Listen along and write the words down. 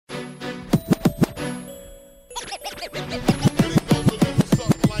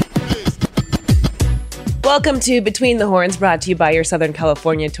Welcome to Between the Horns, brought to you by your Southern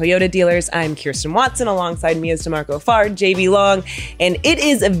California Toyota dealers. I'm Kirsten Watson. Alongside me is DeMarco Fard, JB Long, and it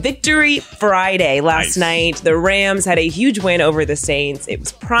is a Victory Friday. Last night, the Rams had a huge win over the Saints. It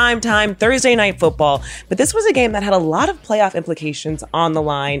was prime time, Thursday night football, but this was a game that had a lot of playoff implications on the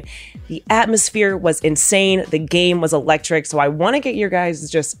line. The atmosphere was insane. The game was electric. So I want to get your guys'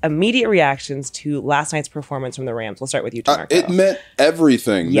 just immediate reactions to last night's performance from the Rams. We'll start with you, DeMarco. It meant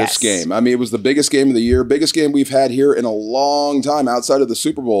everything, this game. I mean, it was the biggest game of the year, biggest game we've had here in a long time outside of the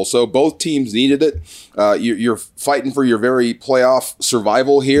Super Bowl. So both teams needed it. You're fighting for your very playoff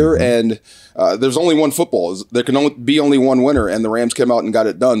survival here, and there's only one football. There can be only one winner, and the Rams came out and got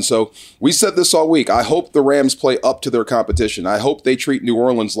it done. So we said this all week. I hope the Rams play up to their competition. I hope they treat New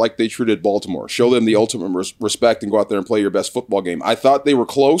Orleans like they treated Baltimore. Show them the ultimate respect and go out there and play your best football game. I thought they were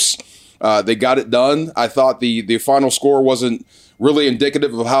close. They got it done. I thought the final score wasn't really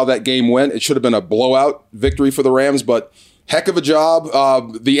indicative of how that game went. It should have been a blowout victory for the Rams, but heck of a job.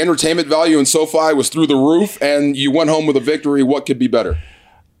 The entertainment value in SoFi was through the roof, and you went home with a victory. What could be better?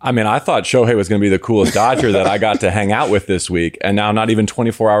 I mean, I thought Shohei was going to be the coolest Dodger that I got to hang out with this week, and now not even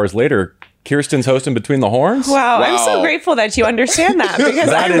 24 hours later, Kirsten's hosting Between the Horns? Wow. I'm so grateful that you understand that,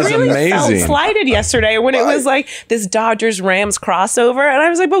 because that I really amazing. felt slighted yesterday when it was like this Dodgers-Rams crossover, and I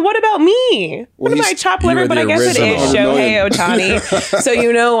was like, but what about me? What am I, chopped liver? But I guess it is Shohei Ohtani. So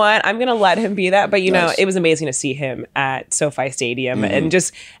you know what? I'm going to let him be that. But, you know, it was amazing to see him at SoFi Stadium. And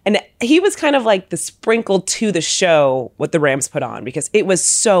he was kind of like the sprinkle to the show what the Rams put on, because it was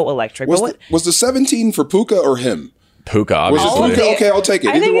so electric. Was the 17 for Puka or him? Puka, obviously. Okay, I'll take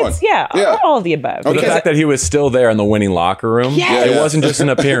it. Either one. All of the above. Okay. The fact that he was still there in the winning locker room, it wasn't just an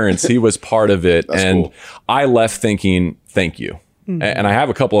appearance. He was part of it. That's cool. I left thinking, thank you. Mm-hmm. And I have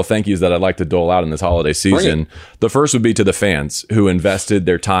a couple of thank yous that I'd like to dole out in this holiday season. The first would be to the fans who invested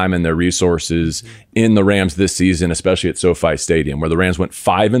their time and their resources in the Rams this season, especially at SoFi Stadium, where the Rams went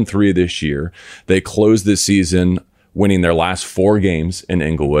 5-3 this year. They closed this season winning their last 4 games in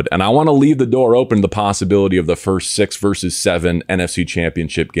Inglewood. And I want to leave the door open to the possibility of the first 6 versus 7 NFC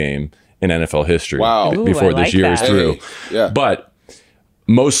championship game in NFL history before this year is through. But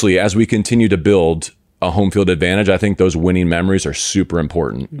mostly, as we continue to build a home field advantage, I think those winning memories are super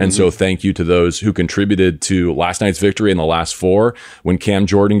important. And so thank you to those who contributed to last night's victory in the last 4. When Cam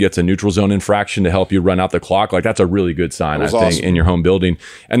Jordan gets a neutral zone infraction to help you run out the clock, like that's a really good sign, I think, in your home building.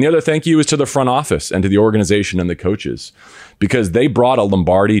 And the other thank you is to the front office and to the organization and the coaches, because they brought a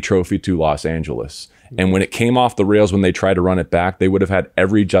Lombardi trophy to Los Angeles. And when it came off the rails, when they tried to run it back, they would have had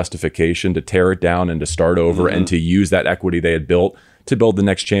every justification to tear it down and to start over and to use that equity they had built to build the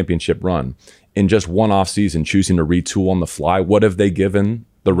next championship run. In just one off season, choosing to retool on the fly, what have they given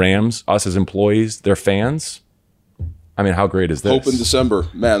the Rams, us as employees, their fans? I mean, how great is this? Hope in December.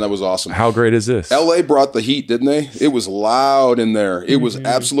 Man, that was awesome. How great is this? LA brought the heat, didn't they? It was loud in there. It was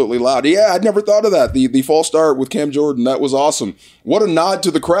absolutely loud. Yeah, I'd never thought of that. The false start with Cam Jordan, that was awesome. What a nod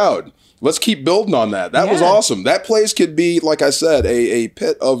to the crowd. Let's keep building on that. That was awesome. That place could be, like I said, a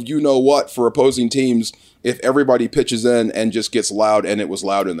pit of you-know-what for opposing teams if everybody pitches in and just gets loud, and it was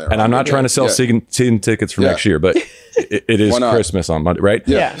loud in there. And I'm not trying to sell season tickets for next year, but it is Christmas on Monday, right?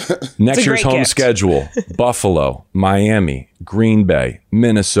 Yeah. Next year's home schedule, Buffalo, Miami, Green Bay,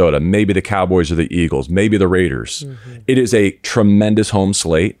 Minnesota, maybe the Cowboys or the Eagles, maybe the Raiders. It is a tremendous home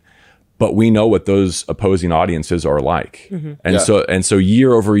slate. But we know what those opposing audiences are like. And so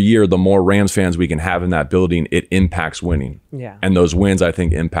year over year, the more Rams fans we can have in that building, it impacts winning. And those wins, I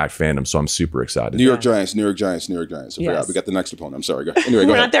think, impact fandom. So I'm super excited. New York Giants. I forgot. We got the next opponent. I'm sorry. Anyway,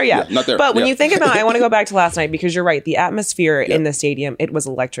 We're not there yet. Not there. But when you think about it, I want to go back to last night, because you're right. The atmosphere in the stadium, it was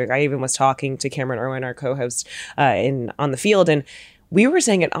electric. I even was talking to Cameron Irwin, our co-host, on the field. And we were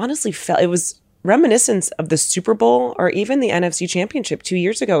saying it honestly it was reminiscence of the Super Bowl or even the NFC Championship 2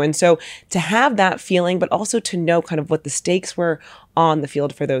 years ago. And so to have that feeling, but also to know kind of what the stakes were on the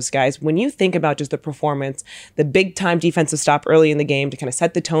field for those guys. When you think about just the performance, the big time defensive stop early in the game to kind of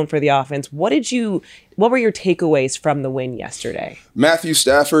set the tone for the offense, what were your takeaways from the win yesterday? Matthew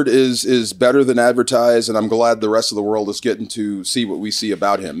Stafford is better than advertised, and I'm glad the rest of the world is getting to see what we see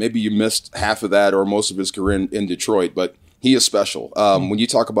about him. Maybe you missed half of that or most of his career in Detroit, but he is special. When you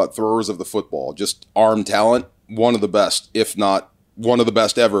talk about throwers of the football, just arm talent, one of the best, if not one of the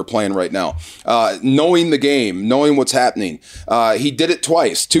best ever playing right now. Knowing the game, knowing what's happening. He did it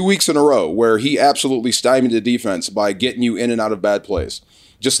twice, 2 weeks in a row, where he absolutely stymied the defense by getting you in and out of bad plays.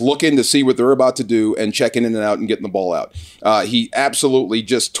 Just looking to see what they're about to do and checking in and out and getting the ball out. He absolutely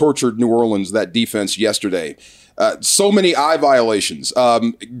just tortured New Orleans, that defense yesterday. So many eye violations.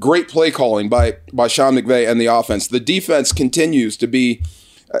 Great play calling by Sean McVay and the offense. The defense continues to be,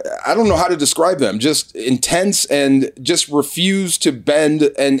 I don't know how to describe them, just intense and just refuse to bend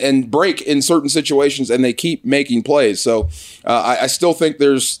and break in certain situations, and they keep making plays. So I still think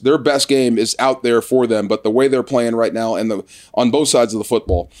their best game is out there for them, but the way they're playing right now and on both sides of the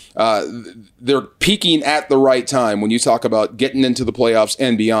football, they're peaking at the right time when you talk about getting into the playoffs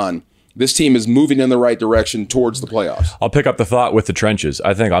and beyond. This team is moving in the right direction towards the playoffs. I'll pick up the thought with the trenches.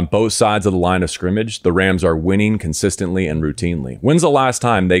 I think on both sides of the line of scrimmage, the Rams are winning consistently and routinely. When's the last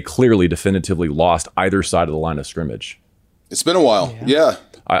time they clearly, definitively lost either side of the line of scrimmage? It's been a while. Yeah.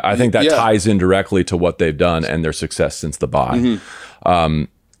 I think that ties in directly to what they've done and their success since the bye. Mm-hmm.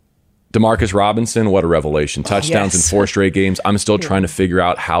 Demarcus Robinson, what a revelation. Touchdowns in 4 straight games. I'm still trying to figure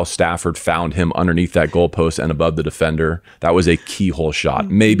out how Stafford found him underneath that goalpost and above the defender. That was a keyhole shot.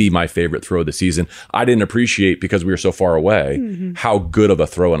 Maybe my favorite throw of the season. I didn't appreciate, because we were so far away, how good of a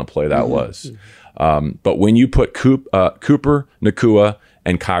throw and a play that was. But when you put Cooper, Nacua,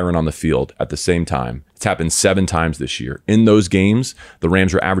 and Kyron on the field at the same time, it's happened 7 times this year. In those games, the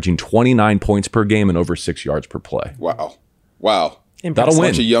Rams are averaging 29 points per game and over 6 yards per play. Wow. That'll win.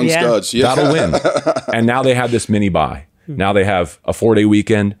 Bunch of young studs. Yeah. That'll win. And now they have this mini bye. Now they have a 4-day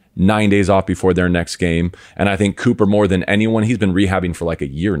weekend, 9 days off before their next game. And I think Cooper, more than anyone, he's been rehabbing for like a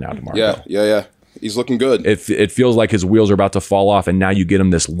year now, DeMarco. Yeah. He's looking good. It feels like his wheels are about to fall off, and now you get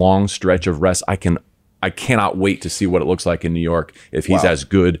him this long stretch of rest. I cannot wait to see what it looks like in New York if he's as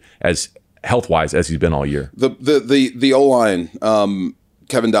good as health-wise as he's been all year. The O-line,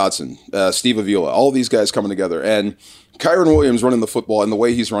 Kevin Dotson, Steve Avila, all these guys coming together, and Kyron Williams running the football and the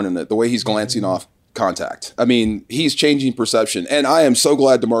way he's running it, the way he's glancing off contact. I mean, he's changing perception. And I am so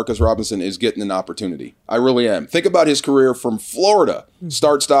glad DeMarcus Robinson is getting an opportunity. I really am. Think about his career from Florida.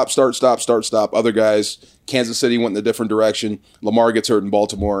 Start, stop. Other guys, Kansas City went in a different direction. Lamar gets hurt in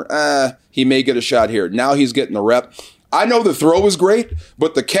Baltimore. He may get a shot here. Now he's getting a rep. I know the throw was great,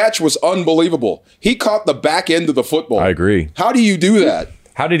 but the catch was unbelievable. He caught the back end of the football. I agree. How do you do that?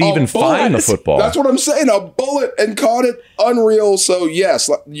 How did he even find the football? That's what I'm saying. A bullet and caught it. Unreal. So, yes,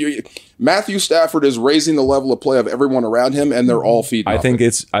 Matthew Stafford is raising the level of play of everyone around him, and they're all feeding. I think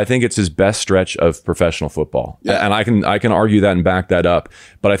it's his best stretch of professional football. Yeah. And I can argue that and back that up.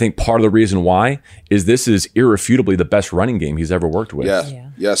 But I think part of the reason why is this is irrefutably the best running game he's ever worked with.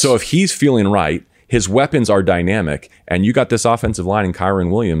 Yeah. So if he's feeling right, his weapons are dynamic, and you got this offensive line in Kyron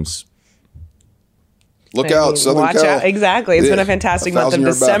Williams. Look out, Southern Watch Cal. out. Exactly. It's been a fantastic month of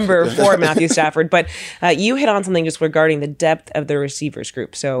December for Matthew Stafford. But you hit on something just regarding the depth of the receivers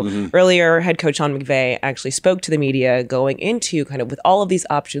group. So earlier, head coach Sean McVay actually spoke to the media going into kind of with all of these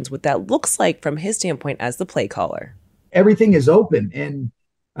options, what that looks like from his standpoint as the play caller. Everything is open. And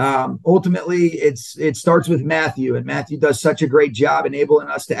ultimately, it starts with Matthew. And Matthew does such a great job enabling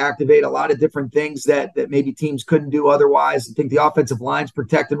us to activate a lot of different things that maybe teams couldn't do otherwise. I think the offensive line's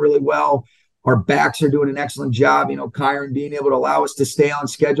protecting really well. Our backs are doing an excellent job, Kyron being able to allow us to stay on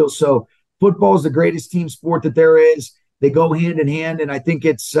schedule. So football is the greatest team sport that there is. They go hand in hand, and I think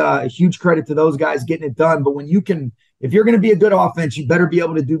it's a huge credit to those guys getting it done. But if you're going to be a good offense, you better be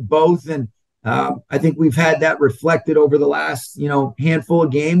able to do both. And I think we've had that reflected over the last, handful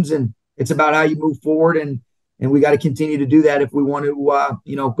of games, and it's about how you move forward. And we got to continue to do that if we want to,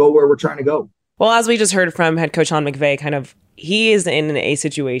 go where we're trying to go. Well, as we just heard from head coach Sean McVay, he is in a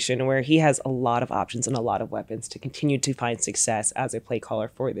situation where he has a lot of options and a lot of weapons to continue to find success as a play caller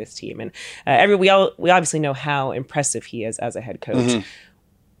for this team. And we obviously know how impressive he is as a head coach.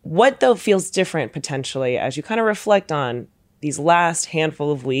 What, though, feels different potentially as you kind of reflect on these last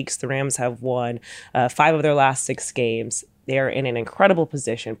handful of weeks? The Rams have won 5 of their last 6 games. They're in an incredible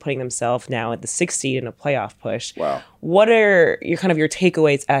position, putting themselves now at the 6th seed in a playoff push. Wow. What are your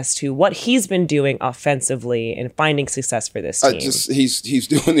takeaways as to what he's been doing offensively and finding success for this team? He's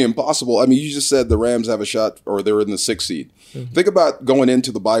doing the impossible. I mean, you just said the Rams have a shot, or they're in the 6th seed. Think about going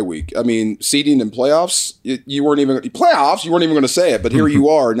into the bye week. I mean, seeding in playoffs, you weren't even going to say it, but here you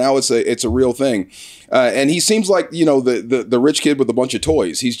are. Now it's a real thing. And he seems like, the rich kid with a bunch of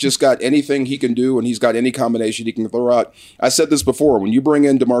toys. He's just got anything he can do, and he's got any combination he can throw out. I said this before, when you bring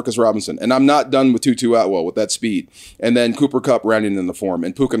in DeMarcus Robinson, and I'm not done with Tutu Atwell with that speed, and then Cooper Kupp rounding in the form,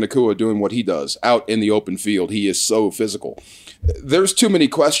 and Puka Nacua doing what he does out in the open field. He is so physical. There's too many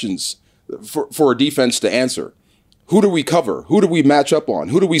questions for a defense to answer. Who do we cover? Who do we match up on?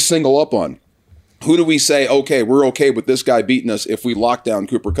 Who do we single up on? Who do we say, okay, we're okay with this guy beating us if we lock down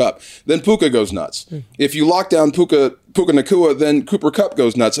Cooper Kupp? Then Puka goes nuts. If you lock down Puka Nacua, then Cooper Kupp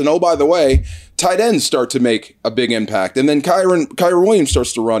goes nuts. And oh, by the way, tight ends start to make a big impact. And then Kyron Williams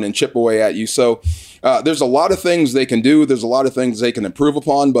starts to run and chip away at you. So There's a lot of things they can do. There's a lot of things they can improve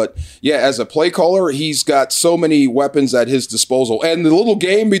upon. But yeah, as a play caller, he's got so many weapons at his disposal. And the little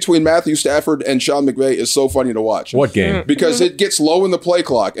game between Matthew Stafford and Sean McVay is so funny to watch. What game? Because it gets low in the play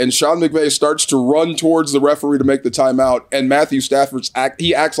clock, and Sean McVay starts to run towards the referee to make the timeout, and Matthew Stafford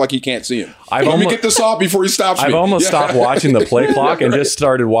acts like he can't see him. Let me get this off before he stops me. I've almost stopped watching the play clock and just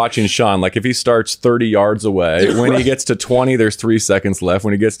started watching Sean. Like if he starts 30 yards away, when he gets to 20, there's 3 seconds left.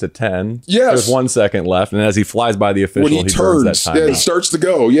 When he gets to 10, there's 1 second left. And as he flies by the official, when he turns, burns that time. It starts to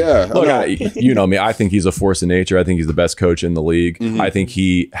go. Yeah. Look, you know me. I think he's a force of nature. I think he's the best coach in the league. I think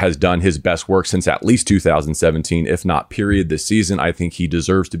he has done his best work since at least 2017, if not period, this season. I think he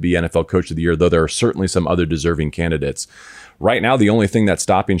deserves to be NFL Coach of the Year, though there are certainly some other deserving candidates. Right now, the only thing that's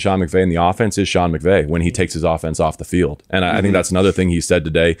stopping Sean McVay in the offense is Sean McVay when he takes his offense off the field. And I think that's another thing he said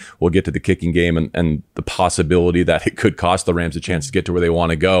today. We'll get to the kicking game and the possibility that it could cost the Rams a chance to get to where they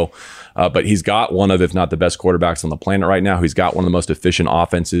want to go. But he's got one of, if not the best quarterbacks on the planet right now. He's got one of the most efficient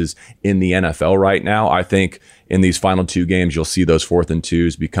offenses in the NFL right now. I think in these final 2 games, you'll see those 4th and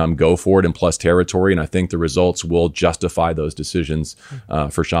 2s become go for it and plus territory. And I think the results will justify those decisions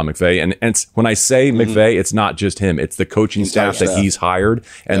for Sean McVay. And when I say McVay, it's not just him. It's the coaching staff that he's hired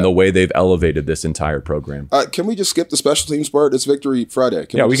and the way they've elevated this entire program. Can we just skip the special teams part? It's Victory Friday.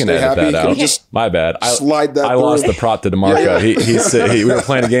 We can edit that out. My bad. Slide that I lost the prop to DeMarco. We were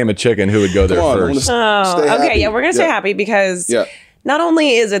playing a game of chicken. Who would go there first? Okay. Yeah, we're going to stay happy because not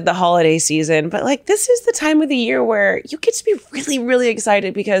only is it the holiday season, but like this is the time of the year where you get to be really, really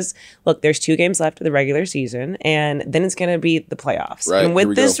excited because look, there's 2 games left of the regular season and then it's going to be the playoffs. Right, and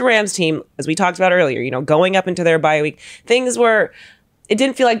with this Rams team, as we talked about earlier, going up into their bye week, it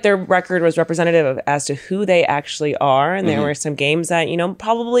didn't feel like their record was representative as to who they actually are. And there were some games that,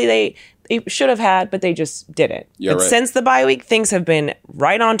 probably they should have had, but they just didn't. Yeah, but since the bye week, things have been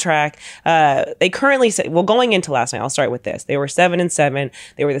right on track. They currently, going into last night, I'll start with this. They were 7-7.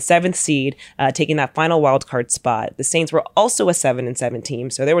 They were the 7th seed, taking that final wild card spot. The Saints were also a 7-7 team.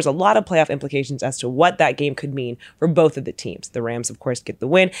 So there was a lot of playoff implications as to what that game could mean for both of the teams. The Rams, of course, get the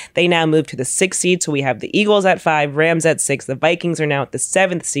win. They now move to the 6th seed. So we have the Eagles at 5, Rams at 6. The Vikings are now at the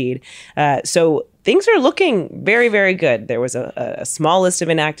 7th seed. So things are looking very, very good. There was a small list of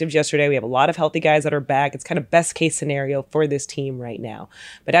inactives yesterday. We have a lot of healthy guys that are back. It's kind of best case scenario for this team right now.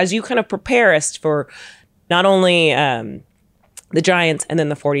 But as you kind of prepare us for not only the Giants and then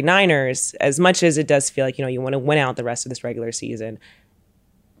the 49ers, as much as it does feel like, you want to win out the rest of this regular season,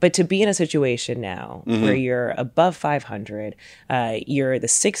 but to be in a situation now where you're above 500, you're the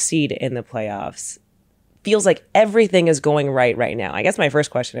 6th seed in the playoffs, feels like everything is going right now. I guess my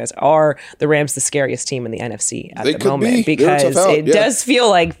first question is, are the Rams the scariest team in the NFC at the moment? Because it does feel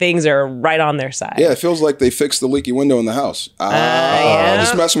like things are right on their side. Yeah, it feels like they fixed the leaky window in the house. I'm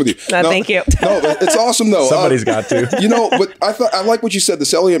just messing with you. Thank you. No, it's awesome though. Somebody's got to. But I like what you said. The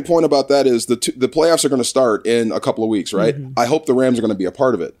salient point about that is the playoffs are going to start in a couple of weeks, right? I hope the Rams are going to be a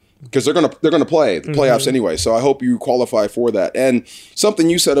part of it. Because they're gonna play the playoffs anyway, so I hope you qualify for that. And something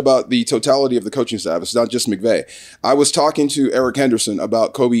you said about the totality of the coaching staff, it's not just McVay. I was talking to Eric Henderson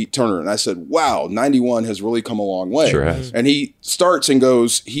about Kobe Turner, and I said, wow, 91 has really come a long way. Sure has. And he starts and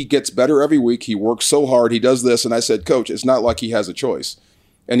goes, he gets better every week, he works so hard, he does this, and I said, Coach, it's not like he has a choice.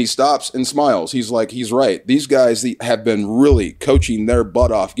 And he stops and smiles. He's like, he's right. These guys have been really coaching their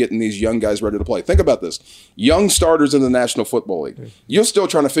butt off, getting these young guys ready to play. Think about this. Young starters in the National Football League. You're still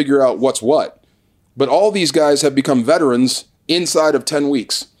trying to figure out what's what. But all these guys have become veterans inside of 10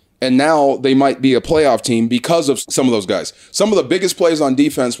 weeks. And now they might be a playoff team because of some of those guys. Some of the biggest plays on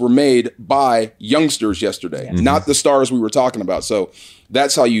defense were made by youngsters yesterday, not the stars we were talking about. So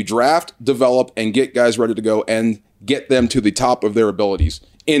that's how you draft, develop, and get guys ready to go and get them to the top of their abilities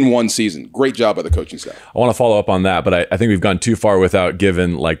in one season. Great job by the coaching staff. I want to follow up on that, but I think we've gone too far without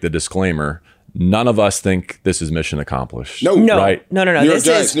giving the disclaimer. None of us think this is mission accomplished. No. Right? No. New York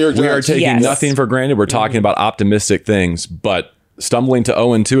Giants. We are taking nothing for granted. We're talking about optimistic things, but stumbling to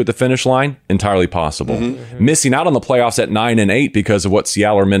 0-2 at the finish line, entirely possible. Missing out on the playoffs at 9-8 because of what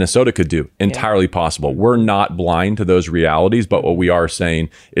Seattle or Minnesota could do, entirely possible. We're not blind to those realities, but what we are saying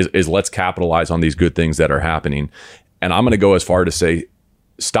is let's capitalize on these good things that are happening. And I'm going to go as far to say,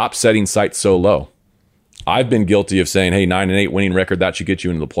 stop setting sights so low. I've been guilty of saying, hey, 9-8 winning record, that should get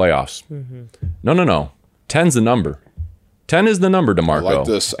you into the playoffs. No. 10's the number. 10 is the number, DeMarco. I like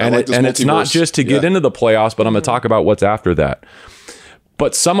this. And it's not just to get into the playoffs, but I'm going to talk about what's after that.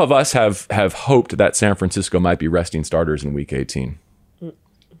 But some of us have hoped that San Francisco might be resting starters in Week 18.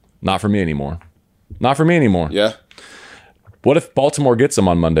 Not for me anymore. Yeah. What if Baltimore gets them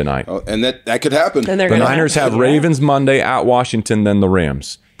on Monday night? Oh, and that could happen. The Niners have Ravens Monday at Washington, then the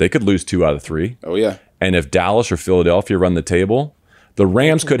Rams. they could lose 2 out of 3. Oh, yeah. And if Dallas or Philadelphia run the table, the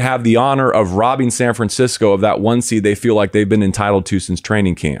Rams could have the honor of robbing San Francisco of that 1 seed they feel like they've been entitled to since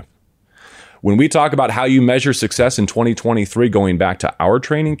training camp. When we talk about how you measure success in 2023 going back to our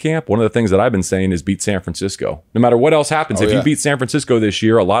training camp, one of the things that I've been saying is beat San Francisco. No matter what else happens, if you beat San Francisco this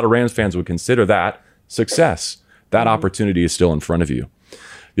year, a lot of Rams fans would consider that success. That opportunity is still in front of you.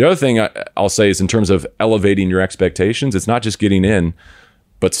 The other thing I'll say is in terms of elevating your expectations, it's not just getting in,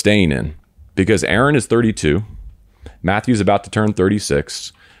 but staying in. Because Aaron is 32, Matthew's about to turn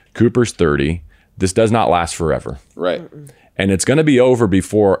 36, Cooper's 30. This does not last forever. Right. And it's going to be over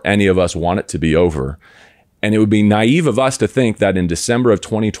before any of us want it to be over. And it would be naive of us to think that in December of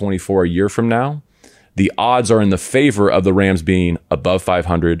 2024, a year from now, the odds are in the favor of the Rams being above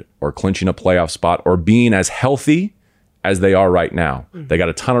 500 or clinching a playoff spot or being as healthy as they are right now. They got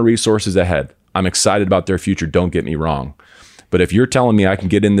a ton of resources ahead. I'm excited about their future, don't get me wrong. But if you're telling me I can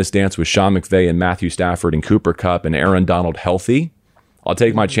get in this dance with Sean McVay and Matthew Stafford and Cooper Kupp and Aaron Donald healthy, I'll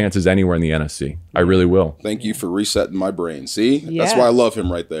take my chances anywhere in the NFC. I really will. Thank you for resetting my brain. See? That's why I love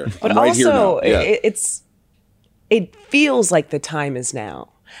him right there. But I'm right also, here now. Yeah. it feels like the time is now.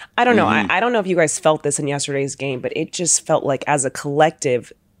 I don't know. I don't know if you guys felt this in yesterday's game, but it just felt like as a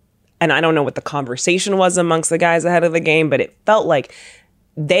collective, and I don't know what the conversation was amongst the guys ahead of the game, but it felt like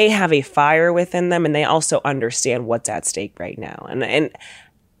they have a fire within them and they also understand what's at stake right now. And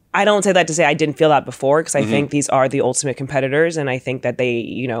I don't say that to say I didn't feel that before, because I think these are the ultimate competitors. And I think that they,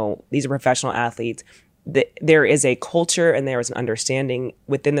 these are professional athletes. There is a culture and there is an understanding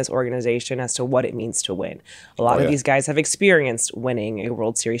within this organization as to what it means to win. A lot of these guys have experienced winning a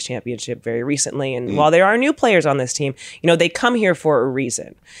World Series championship very recently. And while there are new players on this team, they come here for a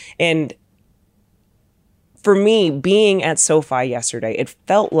reason. And for me, being at SoFi yesterday, it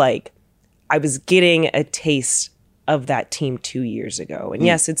felt like I was getting a taste of that team 2 years ago. And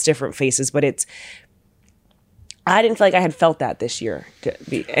yes, it's different faces, but I didn't feel like I had felt that this year.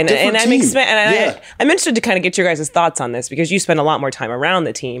 I'm interested to kind of get your guys' thoughts on this, because you spend a lot more time around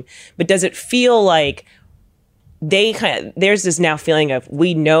the team. But does it feel like there's this now feeling of,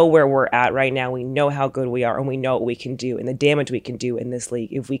 we know where we're at right now, we know how good we are, and we know what we can do and the damage we can do in this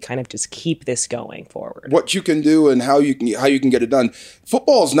league if we kind of just keep this going forward? What you can do and how you can get it done.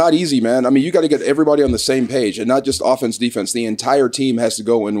 Football is not easy, man. I mean, you got to get everybody on the same page, and not just offense, defense. The entire team has to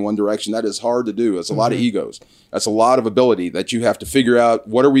go in one direction. That is hard to do. It's a lot of egos. That's a lot of ability that you have to figure out.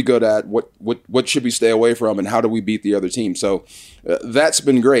 What are we good at? What should we stay away from? And how do we beat the other team? So that's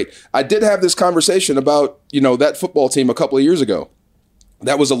been great. I did have this conversation about, that football team a couple of years ago.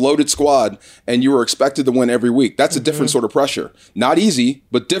 That was a loaded squad, and you were expected to win every week. That's a different sort of pressure. Not easy,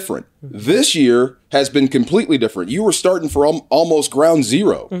 but different. This year has been completely different. You were starting from almost ground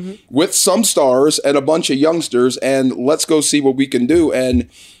zero with some stars and a bunch of youngsters, and let's go see what we can do. And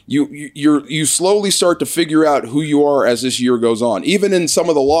you slowly start to figure out who you are as this year goes on. Even in some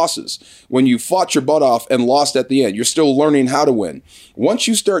of the losses, when you fought your butt off and lost at the end, you're still learning how to win. Once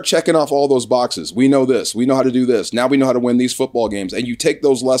you start checking off all those boxes, we know this, we know how to do this, now we know how to win these football games, and you take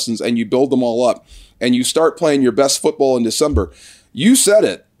those lessons and you build them all up, and you start playing your best football in December. You said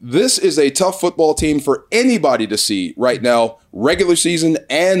it. This is a tough football team for anybody to see right now, regular season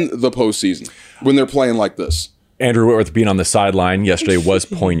and the postseason, when they're playing like this. Andrew Whitworth being on the sideline yesterday was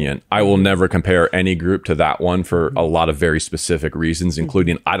poignant. I will never compare any group to that one for a lot of very specific reasons,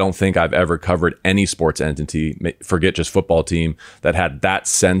 including I don't think I've ever covered any sports entity, forget just football team, that had that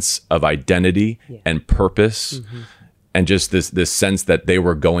sense of identity and purpose. And just this sense that they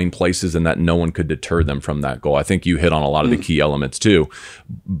were going places and that no one could deter them from that goal. I think you hit on a lot of the key elements too.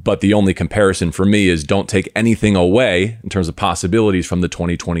 But the only comparison for me is don't take anything away in terms of possibilities from the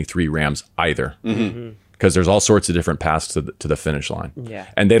 2023 Rams either. Because there's all sorts of different paths to the finish line.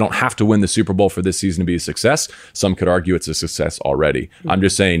 And they don't have to win the Super Bowl for this season to be a success. Some could argue it's a success already. I'm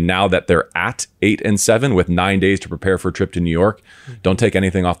just saying, now that they're at 8-7 with 9 days to prepare for a trip to New York, don't take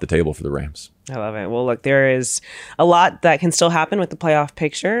anything off the table for the Rams. I love it. Well, look, there is a lot that can still happen with the playoff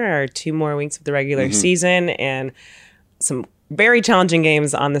picture, or 2 more weeks of the regular season, and some very challenging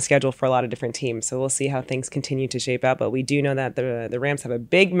games on the schedule for a lot of different teams. So we'll see how things continue to shape out. But we do know that the Rams have a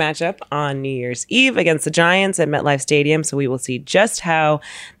big matchup on New Year's Eve against the Giants at MetLife Stadium. So we will see just how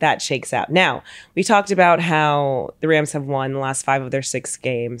that shakes out. Now, we talked about how the Rams have won the last 5 of their 6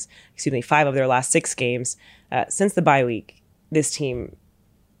 games. 5 of their last 6 games. Since the bye week, this team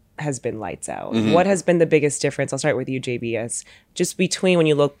has been lights out. What has been the biggest difference? I'll start with you, JBS, just between when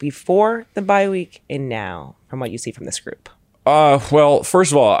you look before the bye week and now, from what you see from this group. Well,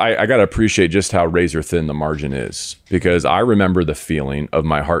 first of all, I got to appreciate just how razor thin the margin is, because I remember the feeling of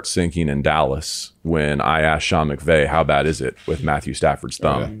my heart sinking in Dallas when I asked Sean McVay, how bad is it with Matthew Stafford's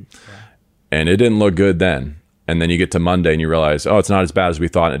thumb? Yeah. And it didn't look good then. And then you get to Monday and you realize, it's not as bad as we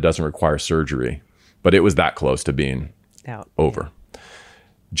thought and it doesn't require surgery. But it was that close to being over.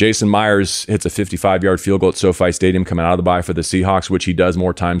 Jason Myers hits a 55-yard field goal at SoFi Stadium coming out of the bye for the Seahawks, which he does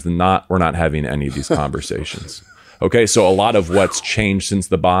more times than not. We're not having any of these conversations. Okay, so a lot of what's changed since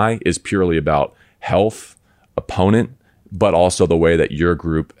the bye is purely about health, opponent, but also the way that your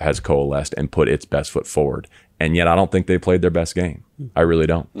group has coalesced and put its best foot forward. And yet I don't think they played their best game. I really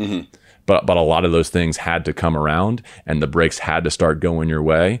don't. Mm-hmm. But a lot of those things had to come around, and the breaks had to start going your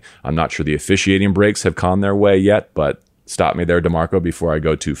way. I'm not sure the officiating breaks have gone their way yet, but stop me there, DeMarco, before I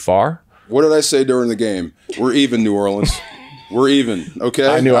go too far. What did I say during the game? We're even, New Orleans. We're even, okay?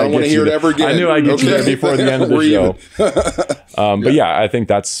 I don't want to hear it ever again. I knew I'd get you there before the end of the show. But yeah, I think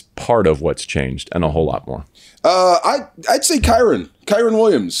that's part of what's changed and a whole lot more. I'd say Kyron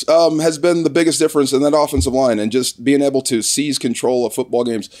Williams has been the biggest difference in that offensive line and just being able to seize control of football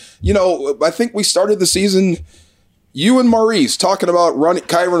games. I think we started the season, you and Maurice talking about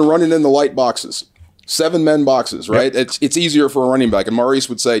Kyron running in the light boxes. 7-man boxes, right? Yep. It's easier for a running back. And Maurice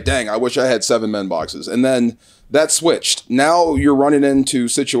would say, dang, I wish I had 7-man boxes. And then that switched. Now you're running into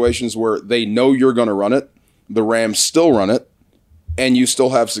situations where they know you're going to run it. The Rams still run it. And you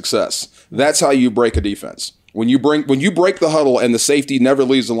still have success. That's how you break a defense. When you break the huddle and the safety never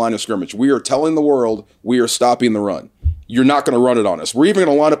leaves the line of scrimmage, we are telling the world we are stopping the run. You're not going to run it on us. We're even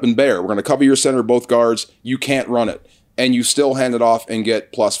going to line up in bear. We're going to cover your center, both guards. You can't run it. And you still hand it off and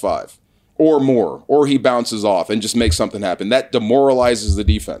get +5. Or more, or he bounces off and just makes something happen. That demoralizes the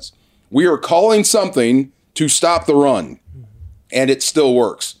defense. We are calling something to stop the run, and it still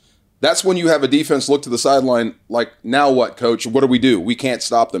works. That's when you have a defense look to the sideline like, now what, coach? What do? We can't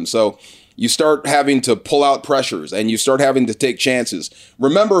stop them. So you start having to pull out pressures, and you start having to take chances.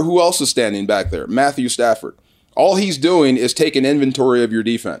 Remember who else is standing back there? Matthew Stafford. All he's doing is taking inventory of your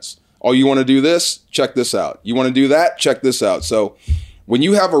defense. Oh, you want to do this? Check this out. You want to do that? Check this out. So when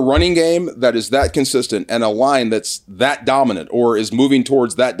you have a running game that is that consistent and a line that's that dominant or is moving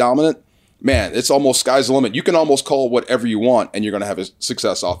towards that dominant, man, it's almost sky's the limit. You can almost call whatever you want, and you're going to have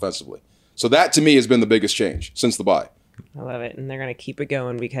success offensively. So that, to me, has been the biggest change since the bye. I love it. And they're going to keep it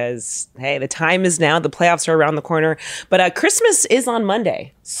going because, hey, the time is now. The playoffs are around the corner. But Christmas is on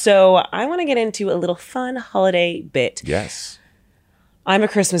Monday. So I want to get into a little fun holiday bit. Yes. I'm a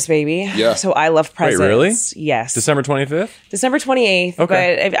Christmas baby, yeah. So I love presents. Wait, really? Yes. December 25th? December 28th.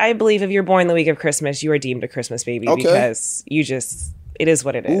 Okay. But I believe if you're born the week of Christmas, you are deemed a Christmas baby because it is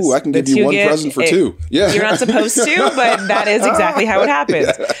what it is. Ooh, I can give you one present for two. Yeah. You're not supposed to, but that is exactly how it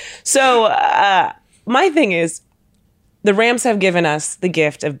happens. Yeah. So my thing is, the Rams have given us the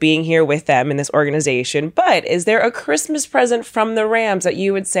gift of being here with them in this organization, but is there a Christmas present from the Rams that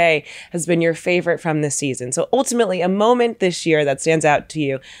you would say has been your favorite from this season? So ultimately, a moment this year that stands out to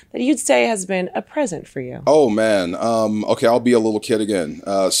you that you'd say has been a present for you. Oh, man. Okay, I'll be a little kid again.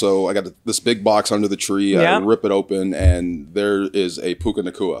 So I got this big box under the tree. Yeah. I rip it open, and there is a Puka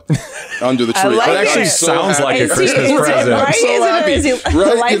Nakua under the tree. It actually sounds like a Christmas present. Right? Is it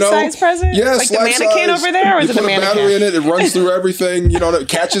a life-size present? Yes, like the mannequin over there, or is it the mannequin? It runs through everything, it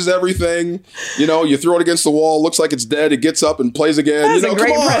catches everything. You throw it against the wall, looks like it's dead, it gets up and plays again. That's a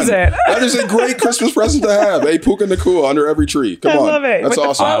great present. That is a great Christmas present to have. A Puka Nakua under every tree. Come on. I love it. That's with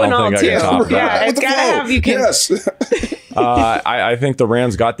awesome. The flow and all too. Yeah, it's gotta have you can. Yes. I think the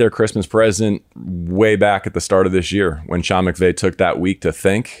Rams got their Christmas present way back at the start of this year when Sean McVay took that week to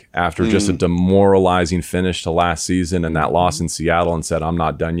think after just a demoralizing finish to last season and that loss in Seattle and said, I'm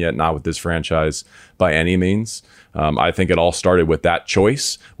not done yet, not with this franchise by any means. I think it all started with that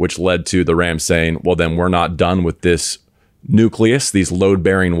choice, which led to the Rams saying, well, then we're not done with this nucleus, these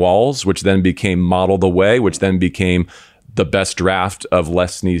load-bearing walls, which then became Model the Way, which then became the best draft of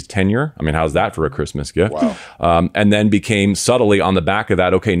Les Snead's tenure. I mean, how's that for a Christmas gift? Wow. And then became subtly on the back of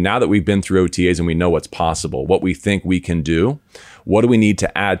that, okay, now that we've been through OTAs and we know what's possible, what we think we can do, what do we need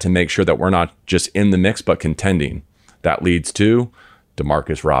to add to make sure that we're not just in the mix, but contending? That leads to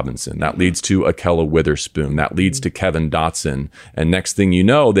Demarcus Robinson. That leads to Akella Witherspoon. That leads to Kevin Dotson. And next thing you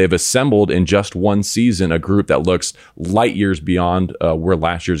know, they've assembled in just one season a group that looks light years beyond where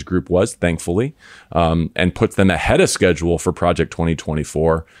last year's group was, thankfully, and puts them ahead of schedule for Project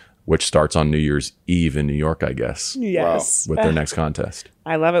 2024, which starts on New Year's Eve in New York, I guess. Yes. With their next contest.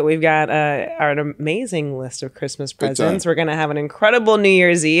 I love it. We've got an amazing list of Christmas presents. We're going to have an incredible New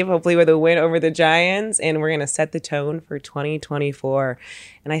Year's Eve, hopefully with a win over the Giants, and we're going to set the tone for 2024.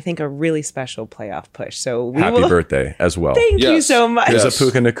 And I think a really special playoff push. So happy birthday as well. Thank you so much. Here's a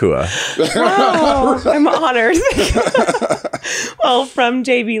Puka Nakua. Wow, I'm honored. Well, from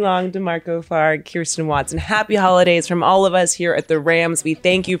JB Long, DeMarco Farr, Kirsten Watson, happy holidays from all of us here at the Rams. We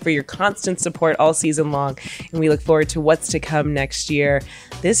thank you for your constant support all season long, and we look forward to what's to come next year.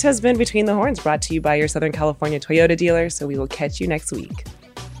 This has been Between the Horns, brought to you by your Southern California Toyota dealer, so we will catch you next week.